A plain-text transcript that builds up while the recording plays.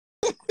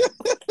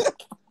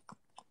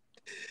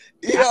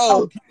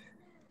Yo,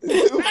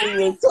 you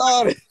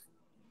retarded.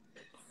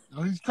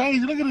 Oh, he's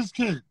crazy. Look at this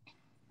kid.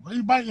 Why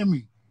you biting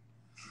me?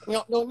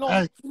 No.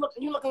 Hey.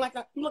 You looking like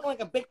a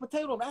baked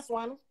potato. That's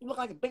why you look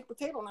like a baked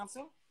potato. Know what I'm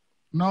saying?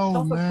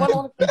 No,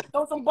 man.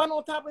 Throw some bun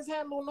on top of his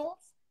head, little nose.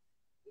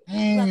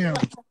 Damn.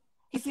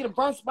 He see the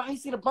burn spot. He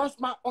see the burn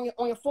spot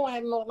on your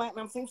forehead and all that. And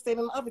I'm saying, stay in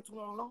the oven too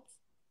long, nose.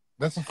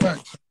 That's a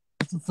fact.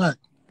 That's a fact.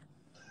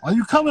 Are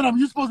you coming up?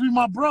 You supposed to be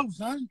my bro,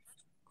 son.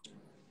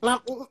 Now,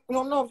 you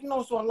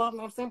know, so I love.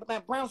 What I'm saying, but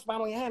that brown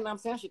spot on your head, know what I'm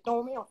saying, that shit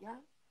throwing me off, yeah.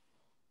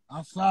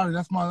 I'm sorry.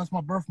 That's my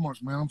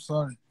birthmark, man. I'm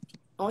sorry.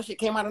 Oh, that shit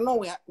came out of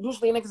nowhere.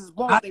 Usually niggas is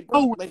born with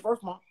their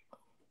birthmark.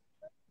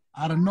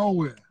 Out of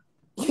nowhere.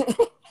 Yo,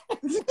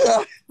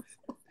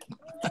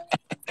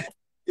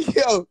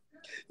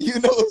 you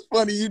know what's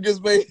funny? You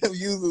just made him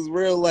use his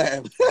real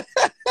laugh.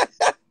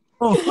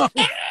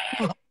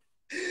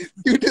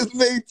 You just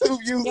made Tooth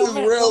use his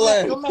real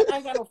laugh. I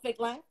ain't got no fake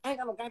laugh. I ain't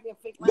got no goddamn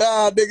fake laugh.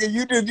 Nah, nigga,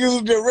 you just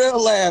used your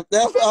real laugh.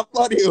 That's how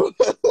funny it was.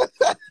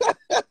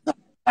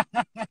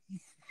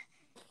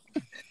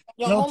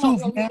 Yo,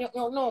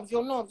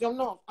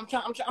 no. I'm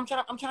trying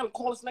to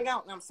call this nigga out. You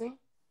know what I'm saying?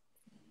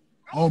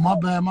 Oh, my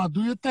bad,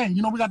 do your thing.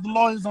 You know we got the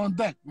lawyers on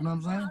deck. You know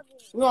what I'm saying?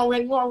 You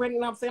already. You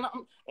know what I'm saying?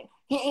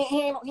 He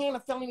ain't a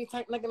felony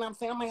type nigga. You know what I'm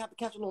saying? I might have to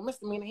catch a little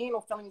misdemeanor. He ain't no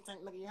felony type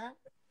nigga, yeah.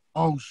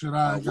 Oh shit,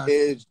 I got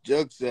where's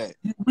Jux at?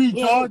 Weed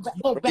charge?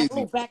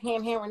 Little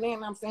backhand here and there. You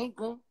know what I'm saying? He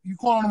good. You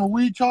calling him a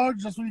weed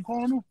charge? That's what you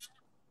calling him?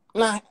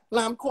 Nah,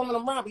 I'm calling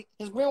him Robbie.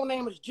 His real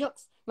name is Jux. You know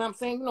what I'm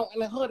saying? You know, in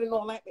the hood and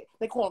all that,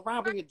 they call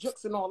Robbie a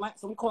Jux and all that.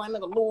 So we call that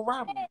nigga Lil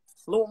Robbie.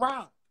 Lil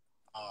Rob.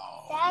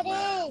 Oh, Daddy.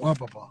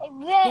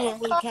 Yeah,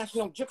 we catch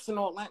no Jux and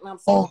all that. You know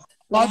what I'm saying?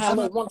 I had a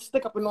little one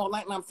stick up and all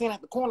that. You know what I'm saying?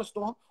 At the corner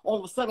store, all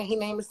of a sudden he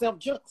named himself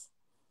Jux.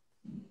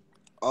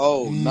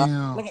 Oh,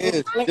 no.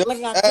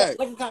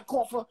 Nigga got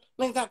caught for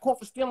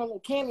stealing a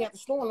little candy at the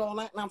store and all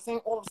that. And I'm saying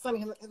all of a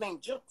sudden his name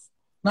Jux.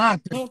 Nah,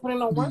 he ain't put in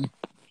no work.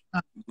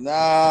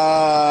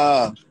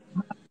 Nah.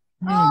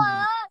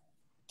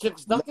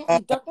 Jux ducking. He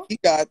ducking. He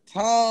got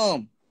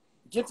Tom.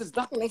 Jux is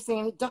ducking. They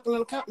saying he ducking in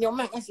the car. Yo,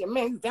 Mac, I said,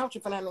 man, you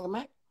vouching for that nigga,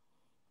 Mac.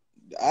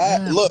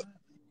 Look,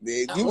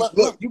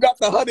 you got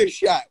the 100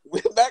 shot.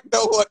 Mac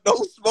don't want no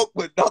smoke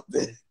with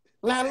nothing.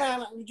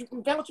 Nah. You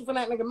can vouch for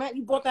that nigga, Mac.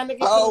 You bought that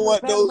nigga. I don't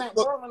want no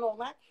smoke. And all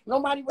that.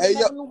 Nobody would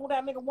never knew who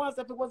that nigga was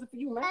if it wasn't for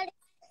you, man.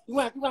 You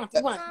want.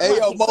 Hey,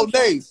 yo,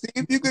 Monet, see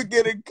if you could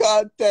get in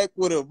contact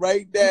with him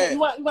right there. You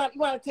want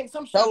to take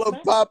some shots, Tell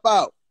him pop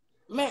out.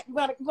 Man, you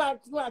want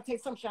to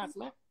take some shots,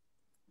 man.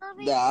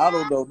 Nah, I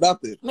don't know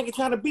nothing. Nigga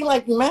trying to be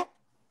like you, man.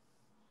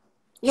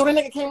 Yo, that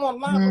nigga came on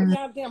live with a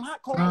goddamn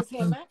hot cold in his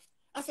hand, man.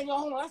 I said, yo,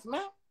 hold on, that's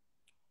man.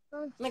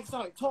 Nigga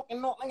started talking,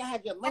 nigga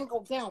had your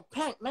lingo down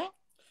pat, man.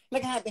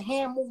 Nigga had the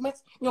hand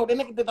movements. You know, the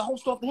nigga did the whole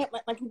stuff to him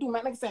like you do,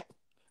 man. Nigga said,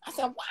 I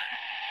said, wow.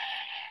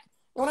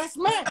 Yo, that's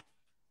man.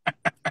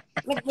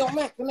 Nigga, yo,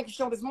 man, the nigga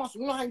showed his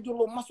muscle. You know how you do a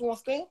little muscle on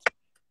stage?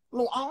 A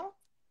little arm?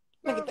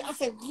 Nigga, I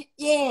said,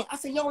 yeah. I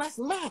said, yo, that's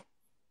man.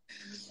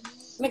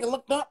 Nigga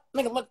looked up,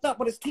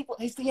 but his teeth,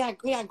 he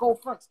had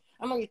gold fronts.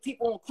 I know your teeth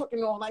all crooked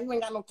and all that. You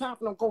ain't got no time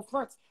for no gold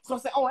fronts. So I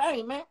said, oh, that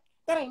ain't man.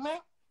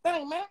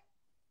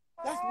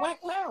 That's whack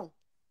now.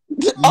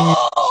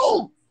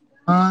 Oh!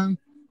 The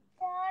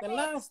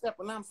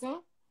 9-stepper, you know what I'm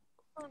saying?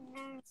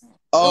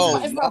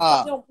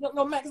 Oh,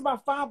 no, Mac, it's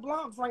about 5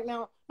 blogs right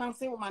now. I'm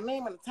saying with my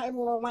name and the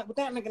title and all that, with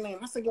that nigga name.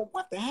 I said, yo,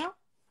 what the hell?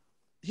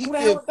 He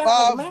did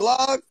 5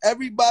 blogs.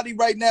 Everybody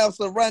right now, it's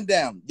a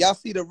rundown. Y'all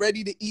see the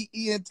Ready to Eat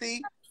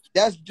ENT?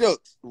 That's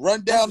Jux.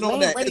 Rundown on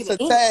that. It's a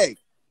tag.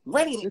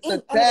 Ready to eat. It's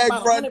a tag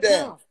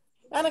rundown.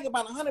 That nigga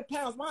about 100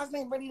 pounds. Why his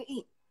name Ready to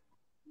Eat?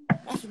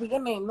 That should be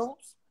your name,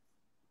 Nose.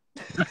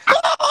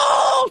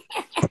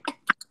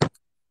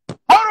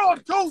 Hold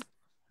on, Tooth.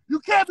 You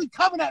can't be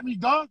coming at me,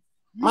 dog.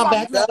 My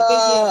bad.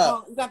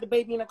 You got the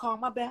baby in the car.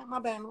 My bad,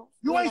 Nose.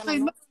 You ain't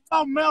saying nothing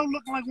about Mel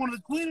looking like one of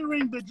the Queen of the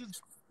Ring bitches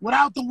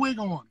without the wig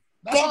on.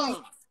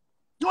 Damn.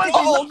 You ain't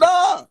saying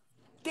nah.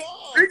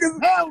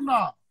 Damn. Hell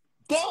no.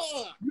 Damn.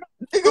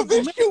 Niggas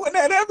been shooting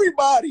at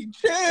everybody.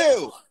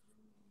 Chill.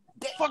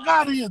 Fuck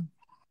out of here.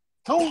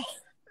 Tooth.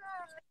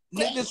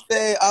 Niggas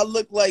say I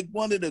look like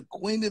one of the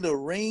Queen of the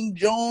Ring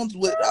Jones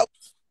without.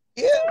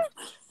 Yeah.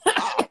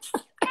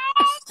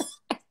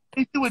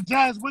 He threw a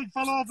jazz wig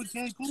fell off in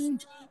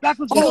Cancun. That's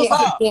what she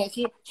was. Yeah,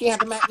 she had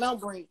the Mac Mel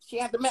braid.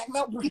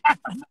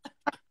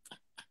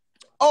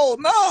 Oh,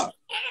 no.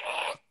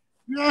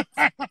 Nah.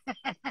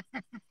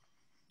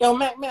 Yo,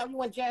 Mac Mel,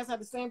 you and Jazz have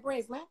the same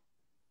braids, man?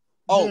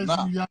 Oh,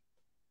 no. Nah.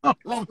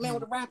 Mac Mel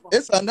with the rapper.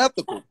 It's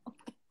unethical.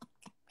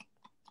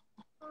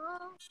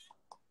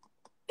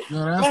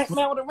 Mac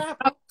Mel with the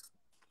rapper.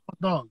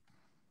 Dog.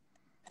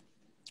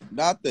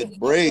 Not the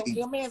braid.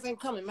 Your man's ain't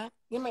coming, man.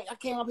 Your man, I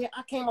came up here,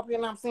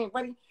 now I'm saying,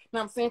 ready?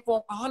 Now I'm saying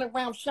for a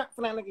 100-round shot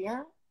for that nigga, you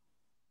heard?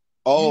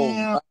 Oh.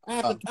 Yeah. I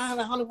had a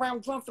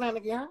 100-round drum for that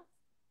nigga, you heard?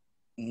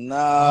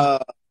 Nah.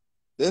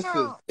 This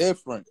is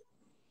different.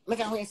 Look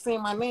out here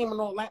saying my name and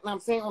all that, and I'm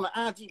saying on the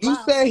IG. You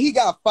say he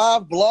got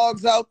 5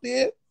 blogs out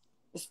there?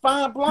 It's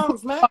 5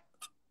 blogs, man.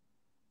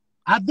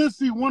 I did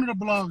see one of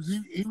the blogs.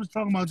 He was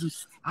talking about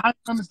this. I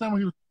didn't understand what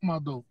he was talking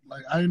about though.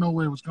 Like I didn't know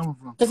where it was coming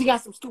from. Because he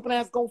got some stupid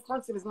ass gold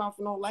fronts in his mouth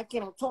and all. Like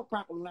can't even talk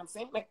properly. You know what I'm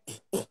saying? Like,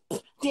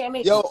 damn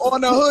it. Yo,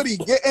 on the hoodie,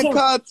 get in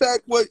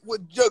contact with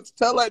Jux.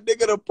 Tell that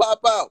nigga to pop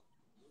out.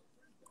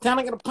 Tell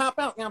that nigga to pop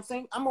out. You know what I'm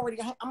saying? I'm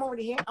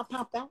already here. I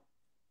popped out.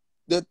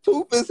 The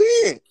tooth is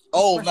here.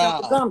 Oh,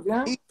 nah. Gums,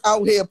 yeah? He's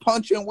out here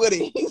punching with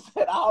it. He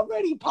said, I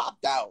already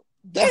popped out.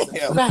 Damn.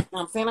 You know what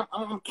I'm saying?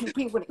 I'm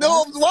QP with it.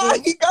 No, why?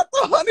 He got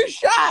the 100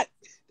 shot.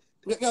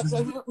 You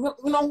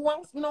know who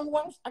else? You know who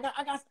else? I got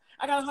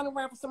 100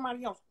 rounds for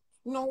somebody else.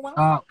 You know who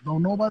else?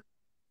 Don't nobody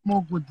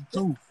smoke with the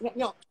tooth.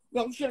 Yo,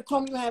 you should have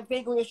told me you had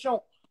vague on your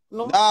show.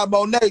 No? Nah,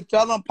 Monet,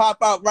 tell him pop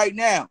out right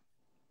now.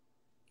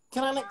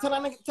 Tell that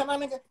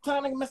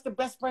nigga Mr.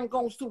 Best Friend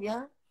goes too, you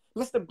heard?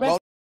 Mr. Best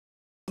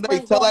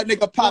Monet, tell that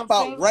nigga pop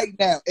out right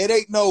now. It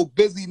ain't no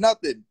busy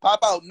nothing. Pop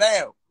out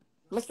now.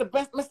 Mr.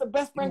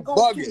 Best Friend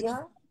goes too, you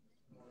heard?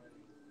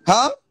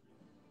 Huh?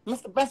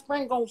 Mr. Best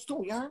Friend goes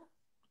too, you heard?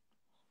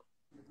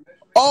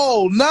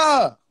 Oh,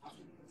 nah.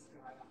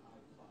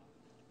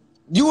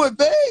 You and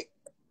Vague?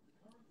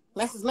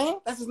 That's his name?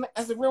 That's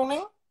his real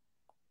name?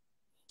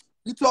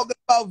 You talking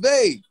about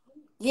Vague?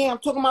 Yeah, I'm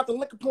talking about the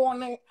liquor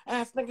porn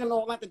ass nigga and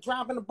all, like the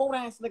driving the boat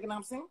ass nigga, you know what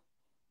I'm saying?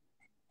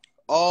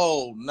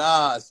 Oh,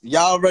 nah.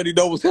 Y'all already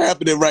know what's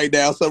happening right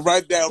now. So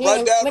right down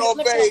on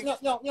Vague.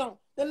 Yo,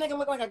 that nigga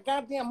look like a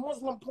goddamn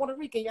Muslim Puerto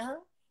Rican, you heard?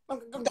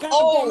 Oh, no,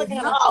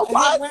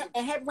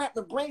 a head wrap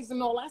with braids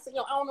and all. I said,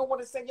 yo, I don't know what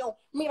to say. Yo,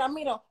 mira.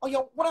 Oh,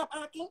 yo, what up,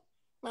 Aki? You know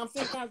what I'm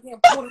saying? Goddamn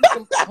Puerto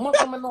Rican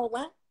Muslim and all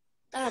that.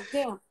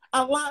 Goddamn.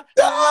 Allah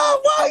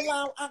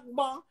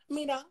Akbar,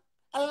 mira.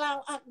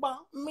 Allah Akbar,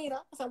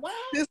 mira. I said, what?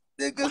 This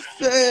nigga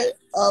said,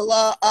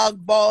 Allah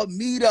Akbar,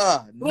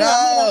 mira.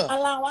 Nah.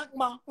 Allah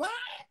Akbar, what?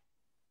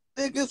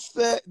 Nigga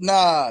said,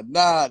 nah.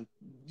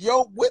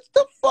 Yo, what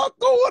the fuck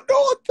going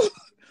on?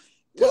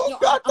 You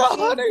got the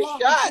 100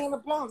 shot. I'm saying the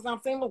blogs.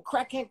 I'm saying little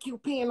crackhead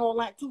QP and all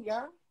that too,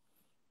 y'all.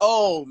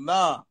 Oh,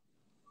 nah.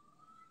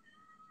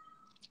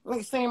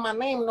 Nigga saying my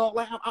name and all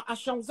that. I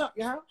shows up,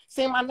 you heard?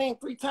 Saying my name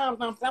 3 times.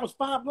 That was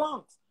 5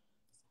 blogs.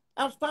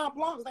 I'm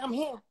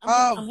here.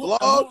 I'm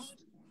here.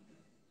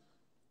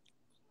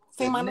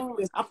 Say my name.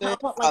 I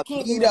pop up like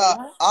King.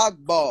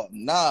 Akbar.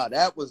 Nah,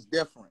 that was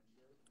different.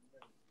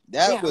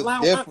 That was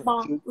different.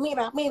 Akbar.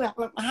 Mira.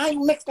 How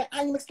you mix that?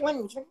 How you mix the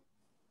language?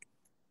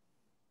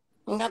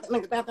 And got that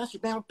nigga that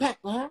shit down pat,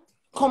 huh?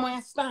 Como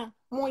está?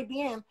 Muy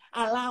bien.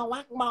 Allahu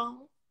Akbar.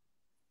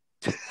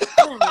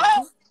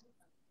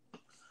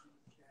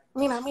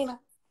 Mira.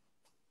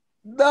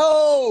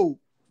 No.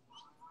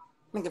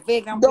 Nigga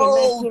Vig, I'm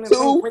Queen of the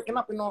Ring, breaking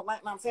up and all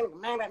that. I'm saying, nigga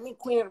mad at me.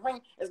 Queen of the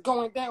Ring is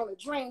going down the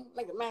drain.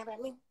 Nigga mad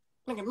at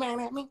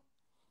me.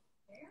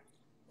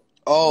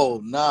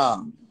 Oh,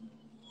 nah.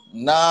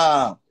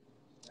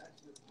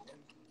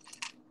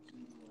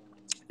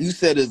 You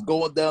said it's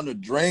going down the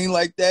drain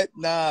like that?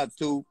 Nah,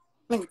 too.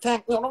 Nigga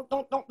tag, don't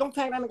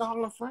tag that nigga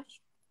Harlem Fresh.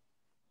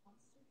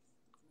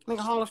 Nigga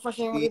Harlem Fresh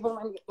ain't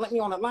really let me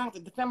on the line to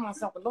defend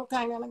myself, but don't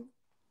tag that nigga.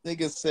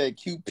 Nigga said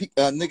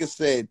nigga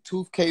said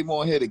Tooth came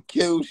on here to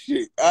kill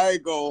shit. I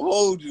ain't gonna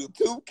hold you.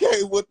 Tooth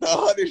came with the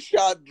 100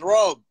 shot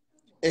drum.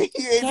 And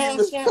he ain't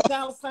Cash App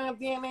 $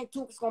 DNA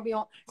Tooth. It's gonna be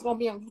on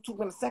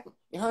YouTube in a second.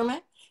 You heard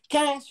me?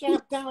 Cash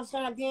App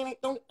 $ DNA.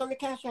 Throw your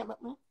Cash App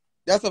up, man.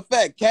 That's a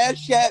fact.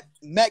 Cash App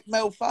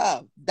MacMel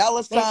 5.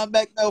 $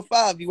 MacMel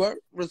 5. You heard?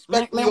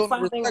 Respectfully on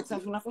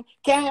nothing.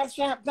 Cash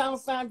App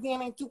 $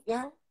 DNA Tooth. You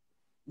heard?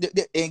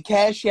 And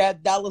Cash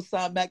App $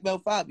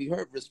 MacMel 5. You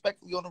heard?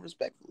 Respectfully on the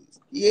respectfully.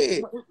 Yeah.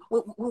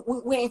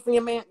 We ain't for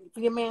your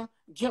man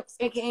Jux,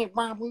 aka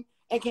Robbery,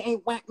 aka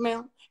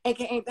Whackmail,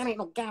 aka that ain't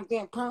no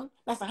goddamn perm.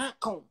 That's a hot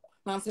comb.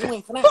 Now I'm saying we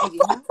ain't for that nigga,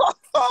 huh?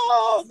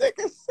 Oh,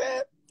 nigga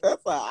said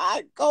that's a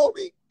hot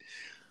Kobe.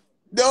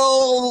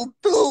 No,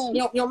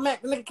 dude. Yo,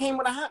 Mac, the nigga came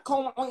with a hot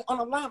comb on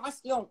the line. I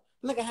said, yo,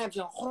 nigga had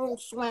your whole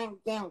swag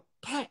down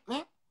pat,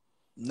 man.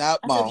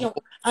 Not my whole.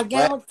 I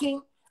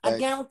guarantee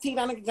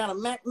that nigga got a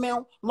Mac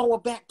Mel lower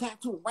back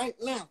tattoo right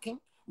now, King.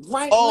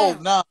 Right now. Oh,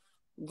 nah.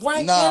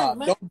 Right now,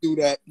 man. Don't do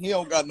that. He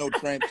don't got no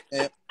tramp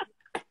stamp.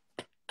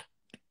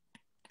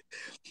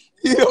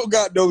 He don't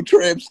got no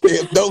tramp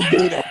stamp. Don't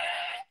do that.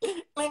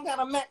 Ain't got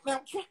a Mac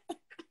Mel tramp.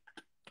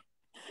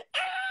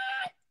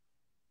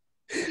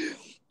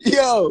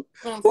 Yo,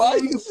 why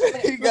you say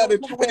he got a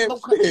tramp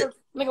stamp?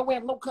 Nigga wear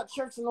low-cut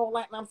shirts and all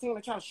that, and I'm saying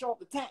they try to show up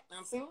the tat, you know what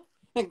I'm saying?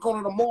 Nigga go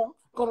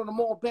to the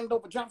mall, bend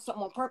over, drop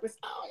something on purpose.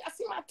 Oh, y'all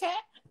see my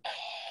tat?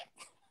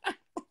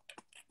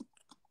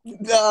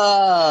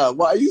 Nah,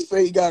 why you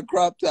say he got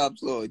crop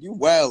tops on? You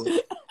wildin'.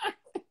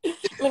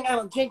 Nigga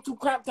got a J2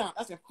 crop top.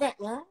 That's a fact,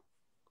 you heard?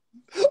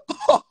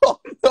 Oh,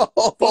 no.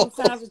 Same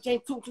size as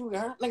J2 too, you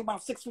heard? Nigga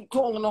about 6 feet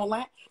tall and all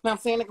that. Now I'm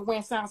saying nigga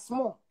wearing size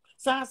small.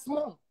 Size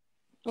small.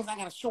 Means I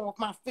gotta show off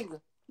my figure.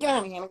 Get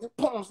out of here, nigga.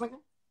 Pause, nigga.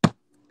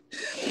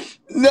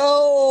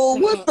 No,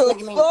 nigga, what the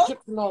fuck?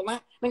 Jux and all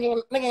that.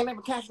 Nigga ain't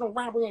never catch no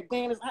robbery at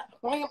Dan.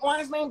 Why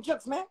his name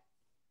Jux, man?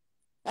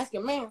 That's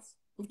your man's.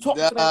 You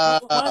talking to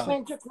that? Why his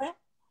name Jux, man?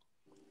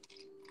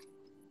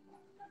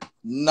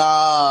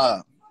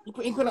 Nah. He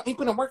put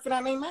in work for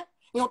that name, man.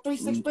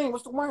 363.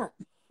 What's the word?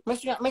 Make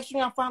sure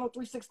y'all follow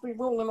 363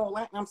 rule and all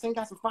that. I'm saying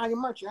got some fire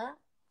merch, yeah.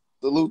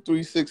 Salute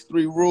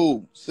 363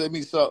 rule. Send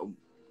me something.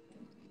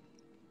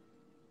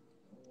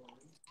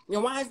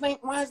 Why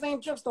his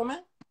name Jokes though,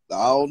 man?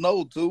 I don't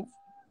know, too.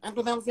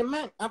 After that was your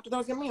man,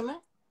 man.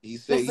 He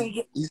said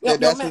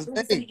that's man, his name.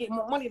 He said he get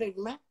more money than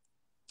you, man.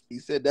 He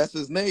said that's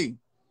his name.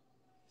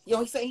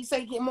 He said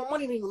he get more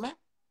money than you, man.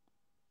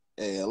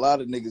 Hey, a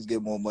lot of niggas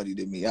get more money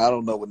than me. I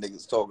don't know what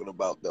niggas talking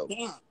about though.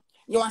 Damn.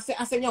 I said,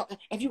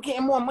 if you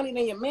getting more money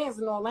than your mans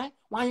and all that,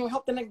 why you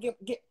help the nigga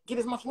get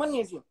as much money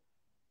as you?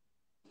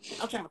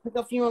 I'm trying to pick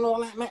up for you and all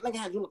that, man. Nigga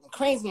had you looking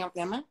crazy out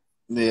there, man.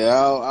 Yeah,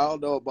 I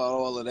don't know about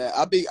all of that.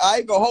 I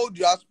ain't gonna hold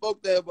you. I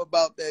spoke to him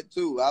about that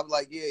too. I'm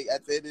like, yeah,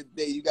 at the end of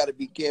the day, you got to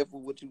be careful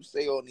what you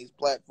say on these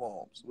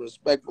platforms.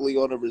 Respectfully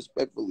or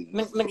respectfully.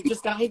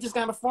 Nigga he just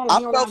got a phone.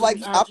 I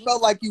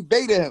felt like you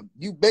baited him.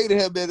 You baited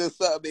him into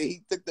something, and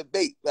he took the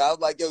bait. I was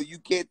like, yo, you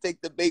can't take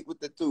the bait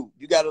with the tooth.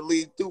 You got to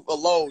leave tooth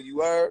alone.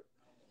 You heard?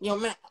 Yo,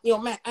 Matt,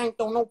 I ain't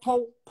throw no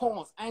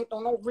pause. I ain't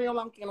throw no real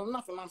out there, no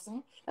nothing, I'm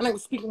saying. And I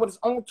was speaking with his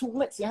own 2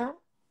 lips, you heard?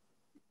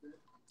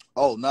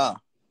 Oh, nah.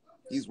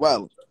 He's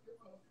wild.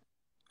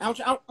 I'm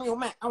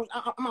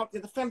out there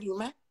defending you,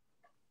 man.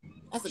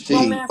 That's a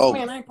grown ass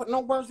man. I ain't put no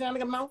words down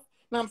in nigga mouth.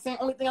 Know what I'm saying?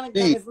 Only thing I ain't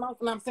done is mouth,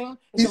 you know what I'm saying?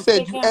 He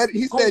said you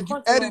edited. He said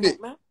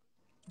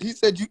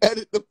you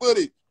edited the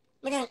footage.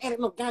 Nigga, I ain't edit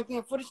no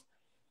goddamn footage.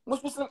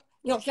 What's up?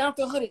 Shout out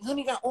to Hoodie.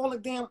 Hoodie got all the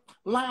damn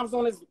lives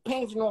on his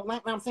page and all that.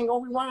 Know what I'm saying?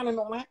 Go rewind and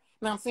all that.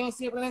 Know what I'm saying?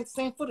 See if it ain't the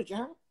same footage, you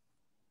heard?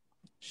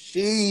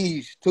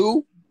 Sheesh,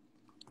 too.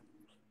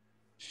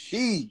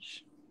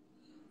 Sheesh.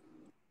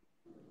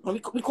 We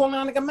calling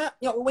that nigga Matt.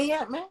 Yo, where you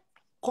at, man?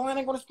 Call that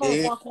nigga on his phone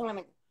before I call that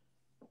nigga.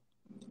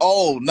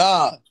 Oh,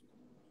 nah.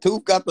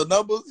 Tooth got the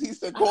numbers. He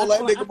said call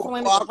that nigga before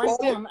I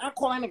call him. I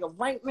call that nigga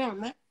right now,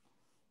 man.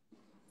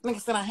 Nigga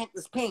said I hacked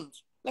this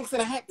page. Little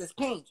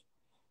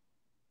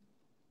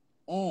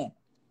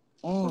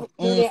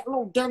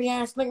dirty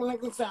ass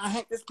nigga said I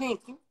hacked this page.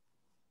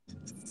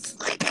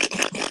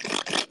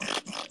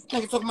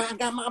 Nigga talking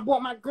about I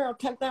bought my girl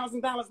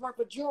 $10,000 worth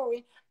of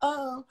jewelry.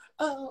 Nigga,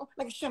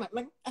 shut up,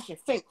 nigga. That shit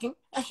fake, king.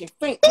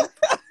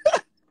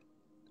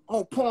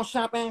 Old pawn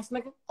shop ass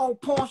nigga.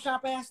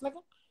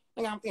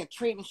 Nigga out there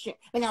trading shit.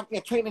 Nigga out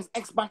there trading his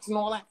Xbox and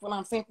all that for what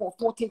I'm saying for a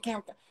 14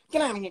 character.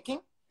 Get out of here,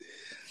 king.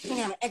 Nigga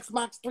got an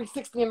Xbox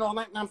 360 and all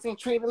that, and I'm saying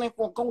trading it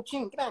for a gold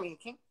chain. Get out of here,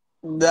 king.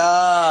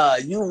 Nah,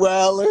 you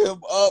welling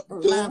him up,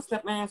 dude.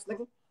 9-step ass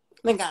nigga.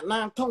 Nigga got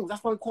 9 toes.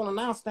 That's why we call him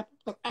 9-step.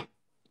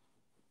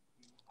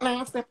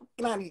 9-step.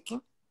 Get out of here,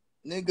 king.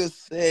 Nigga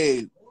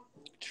said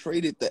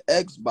traded the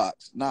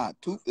Xbox. Nah,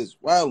 Tooth is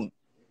welling.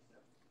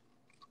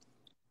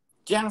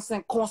 Janice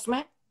said call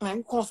Smack. Man,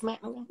 you call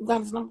Smack, nigga. You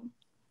got his number?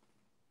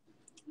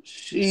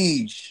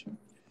 Sheesh.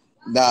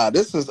 Nah,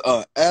 this is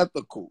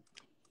unethical.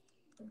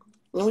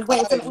 We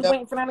waiting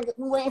for that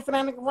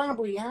nigga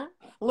robbery, huh?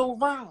 Lil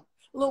Rob,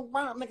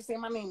 nigga said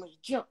my name is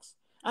Jux.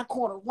 I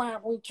caught a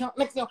robbery chunk.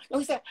 Next thing,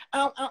 he said,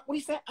 what he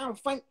said? I don't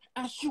fight,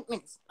 I shoot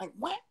niggas. Like,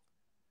 what?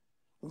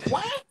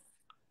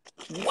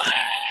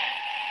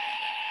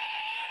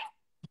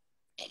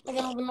 Nigga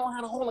don't even know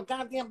how to hold a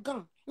goddamn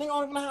gun. Nigga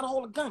don't even know how to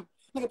hold a gun.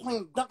 Nigga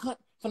playing Duck Hunt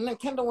for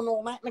Nintendo and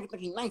all that. Nigga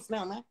think he nice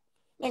now, man.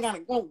 Nigga got a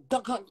little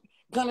Duck Hunt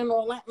gun and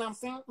all that, know what I'm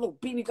saying? Little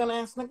BB gun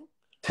ass nigga.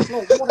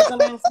 Little water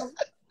gun ass nigga.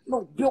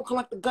 Little bill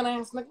collector gun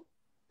ass nigga.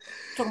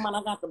 Talking about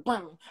I got the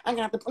burn.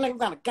 Nigga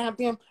got a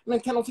goddamn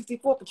Nintendo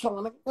 64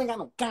 controller, nigga. We ain't got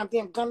no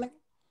goddamn gun,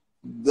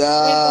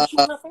 nigga.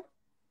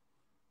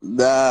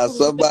 Nah,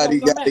 somebody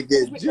got to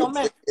get Jukes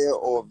in here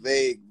or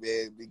Vague,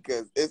 man,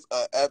 because it's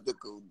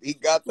unethical. He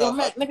got the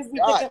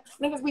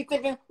niggas be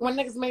thinking when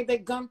niggas made their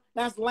gun,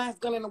 that's the last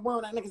gun in the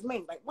world that niggas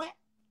made. Like, what?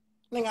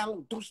 Nigga got a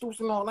little deuce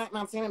and all that, know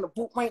what I'm saying, in the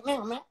boot right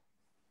now, man.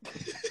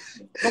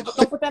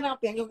 Don't put that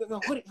out there.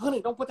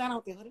 Hoodie, don't put that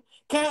out there, Hoodie.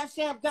 Cash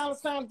App,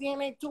 $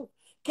 DNA 2.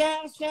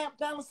 Cash App,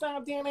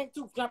 $ DNA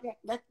 2. Drop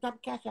the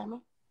Cash App,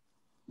 man.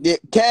 Yeah,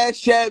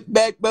 Cash App,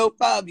 Backbone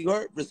 5, you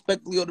heard?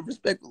 Respectfully or the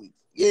respectfully.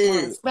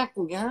 Yeah.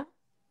 Respectfully, huh?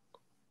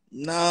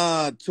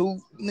 Nah,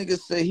 Tooth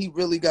niggas say he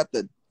really got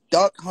the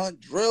Duck Hunt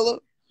driller.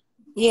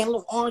 Yeah, a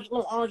little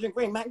orange and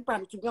gray, man. You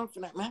probably too young for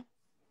that, man.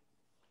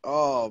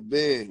 Oh,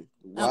 man.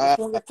 Wow.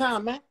 Before your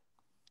time, man.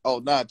 Oh,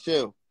 nah,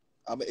 chill.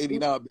 I'm an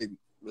 89, baby.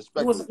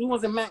 Respectfully. He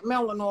wasn't Mac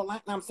Mel and all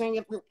that. I'm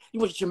saying he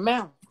was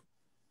Jamel.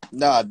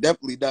 Nah,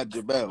 definitely not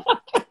Jamel.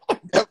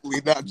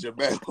 Definitely not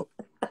Jamel.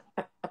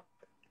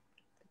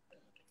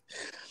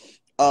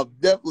 I'm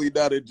definitely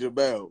not a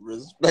Jamel.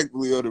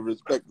 Respectfully or the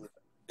respectfully.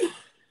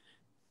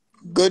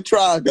 Good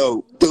try,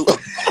 though.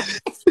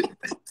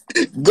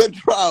 Good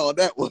try on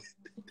that one.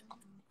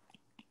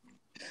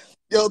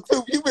 Yo,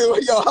 Tooth,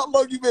 how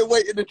long you been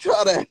waiting to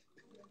try that?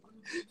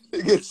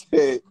 Nigga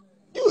said,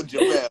 you a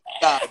Jamel.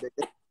 Nah,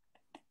 nigga.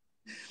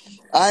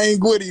 I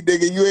ain't Gwitty,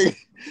 nigga.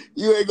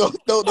 You ain't gonna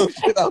throw no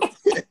shit out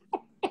there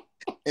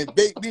and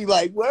bait me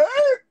like, word?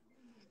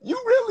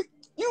 You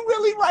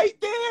really right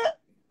there?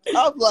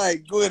 I'm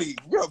like, Gwitty,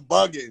 you're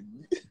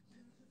bugging.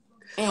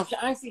 Damn,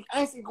 I ain't see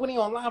Gwynny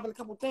on live in a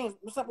couple things.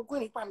 What's up with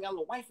Gwynny? He probably got a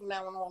little wife from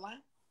now and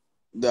online.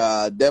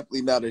 Nah,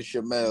 definitely not a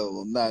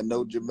Shamel. Nah,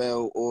 no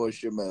Jamel or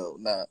Shamel.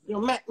 Nah. Yo,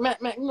 Mac,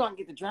 you know I can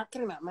get the drop.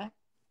 Cut it out, man.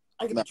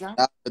 I get Nah, the drop.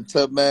 not the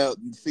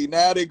Tamel. See,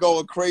 now they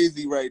going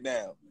crazy right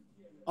now.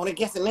 Oh, they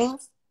guessing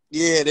names?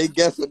 Yeah, they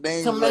guessing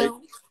names Tamel, right.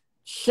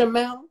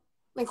 Shamel.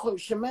 They call you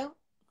Shamel.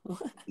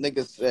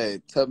 Nigga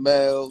said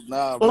Tamel.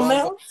 Nah,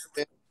 Lamel, wrong.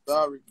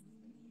 Sorry.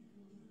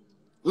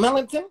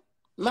 Mellington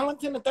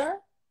the third.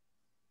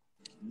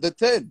 The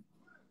 10.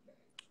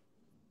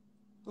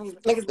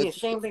 Niggas be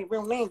ashamed of their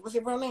real names. What's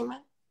your real name,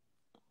 man?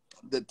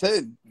 The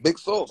 10. Big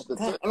Sauce. The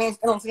 10. And they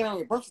don't say that on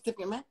your birth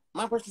certificate, man.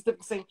 My birth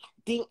certificate say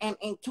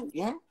DNA2,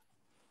 yeah?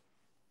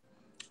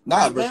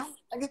 Nah, Ramel.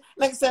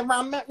 Nigga said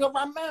Ramel. Yo,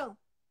 Ramel.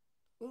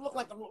 You look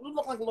like a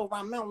little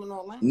Ramel and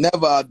all that.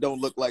 never I don't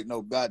look like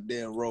no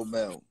goddamn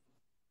Romel.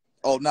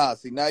 Oh, nah.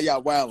 See, now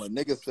y'all wildin'.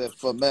 Nigga said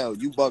Famel.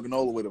 You bugging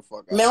all the way the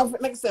fuck out. Melvin.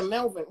 Nigga said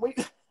Melvin.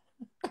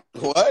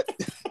 What?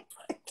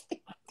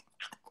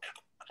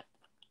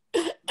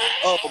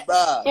 Oh,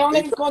 nah. Yo,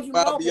 They niggas called you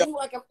trying to Melvin. be up. You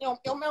like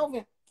yo,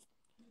 Melvin.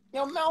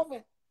 Yo,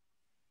 Melvin.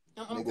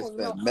 I'm Nigga calling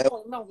said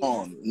Melvin.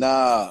 Melvin.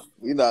 Nah,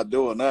 we not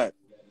doing that.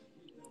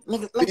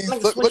 Niggas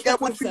Look at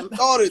what you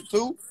started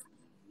to.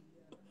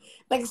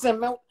 Nigga said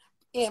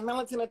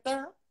Mellington the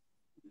third.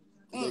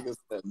 Nigga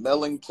said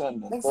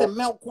Mellington. Nigga said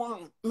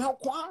Melquan.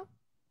 Melquan?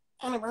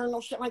 I never heard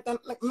no shit like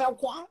that. Like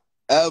Melquan?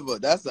 Ever.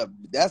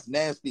 That's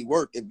nasty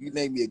work if you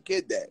name your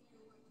kid that.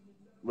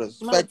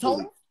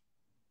 Respectfully.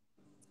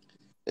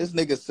 This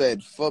nigga said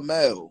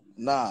Famel.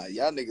 Nah,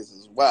 y'all niggas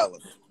is wildin'.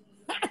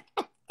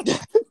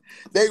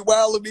 They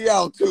wildin' me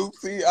out too.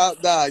 See,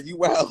 nah, you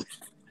wildin'.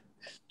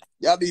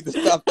 Y'all need to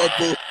stop that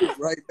bullshit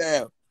right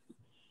now.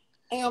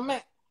 Hey, yo,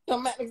 Matt,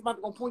 niggas about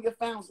to go pull your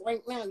files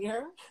right now, you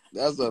heard?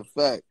 That's a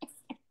fact.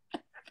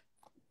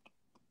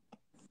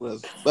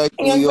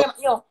 Respectfully. Hey, you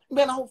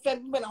better hope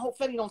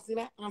Fetty don't see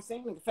that. You know what I'm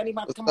saying? Nigga, Fetty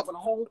about to come up with a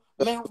whole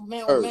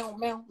mailman,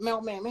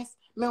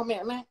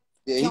 man.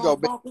 Yeah, he gonna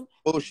make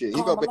bullshit.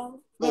 He gonna make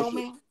bullshit.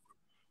 Mailman.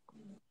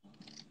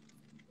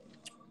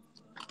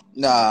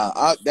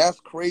 Nah, that's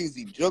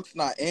crazy. Joke's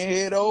not in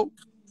here though.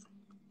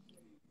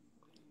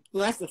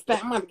 Yo, that's the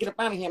fact. I'm about to get up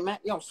out of here, man.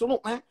 Yo,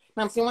 salute, man.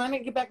 Now I'm saying when I need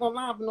to get back on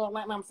live and all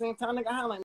that, I'm saying, tell nigga holler.